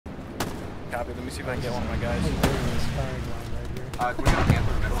Copy. Let me see if I can get one of my guys. Can we get a hand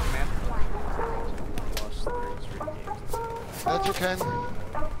for middle command? As you can.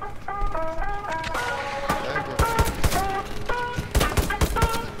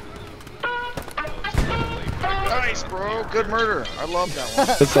 Nice, bro. Good murder. I love that one.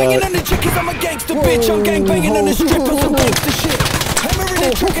 Banging on the chickens, I'm a gangster bitch. I'm gang banging on the strip on some gangster shit. Hammering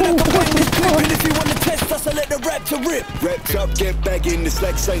and trucking, I can bang this clip. And if you wanna test us, I let the Raptor rip. Wrapped up, get bagging, the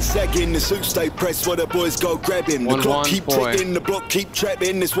slacks ain't sagging, the suit stay pressed while the boys go grabbing. The clock keep ticking, the block keep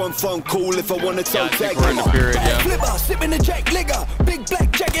trapping. This one phone call if I wanna toe tag. Flipper, sipping the jack ligger. Big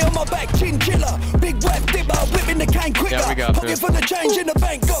black jacket on my back, chinchilla. Big rap dipper, whipping the cane quicker. Pocket for the change in the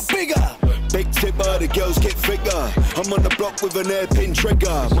bank got bigger. Big tipper, the girls get figure. I'm on the block with an hairpin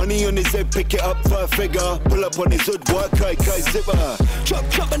trigger. Money on his head, pick it up for a figure. Pull up on his hood, work, KK zipper. Chop,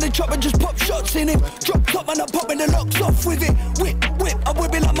 chop, and the chopper just pop shots in him. Drop top and I'm popping the locks off with it. Whip, whip, I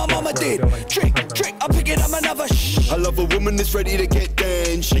whip it like my mama did. Trick, trick, I pick it up another I love a woman that's ready to get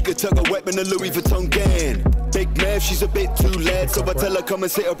down. She could tug a weapon, a Louis Vuitton gang. Big Mav, she's a bit too loud, so I tell her come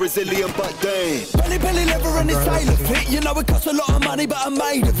and sit a Brazilian butt down. Belly leather and it's tailor fit. You know it costs a lot of money, but I'm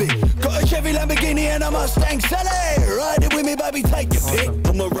made of it. Got a Chevy Lamborghini and a Mustang Sally. Ride it with me, baby, take your pick.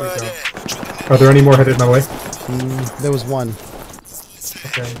 I'm a rider. Are there any more headed my way? There was one.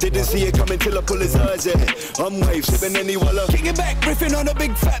 Okay. Didn't see it coming till I pull his eyes in. I'm wave sipping any walla. Kicking back, riffing on a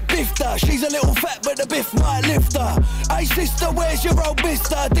big fat bifter. She's a little fat, but the biff might lift her. Hey sister, where's your old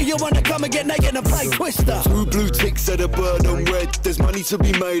mister? Do you wanna come and get naked and play Twister? Two blue ticks at a bird on red. There's money to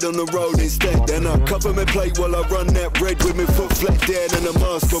be made on the road instead. Then I cover my plate while I run that red with my foot flat down and a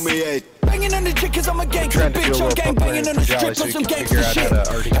mask on my head. Banging on the chickens, I'm a gangster bitch. I'm gang banging on the strip on some gangster shit.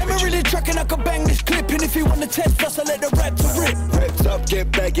 I'm really trucking, I can bang this clip. And if you wanna test us, I let the Raptor rip. Wrapped up, get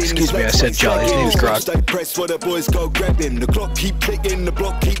bagging. Excuse me, I said Jolly. His name's Grog. Stay pressed while the boys go grabbing. The clock keep ticking, the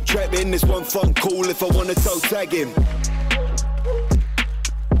block keep trapping. This one phone call if I wanna toe tag him.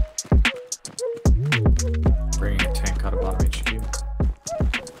 Bringing a tank out of bottom HQ.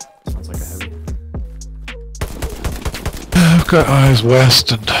 Sounds like a heavy. I've got eyes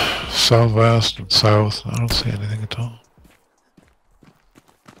west and southwest and south. I don't see anything at all.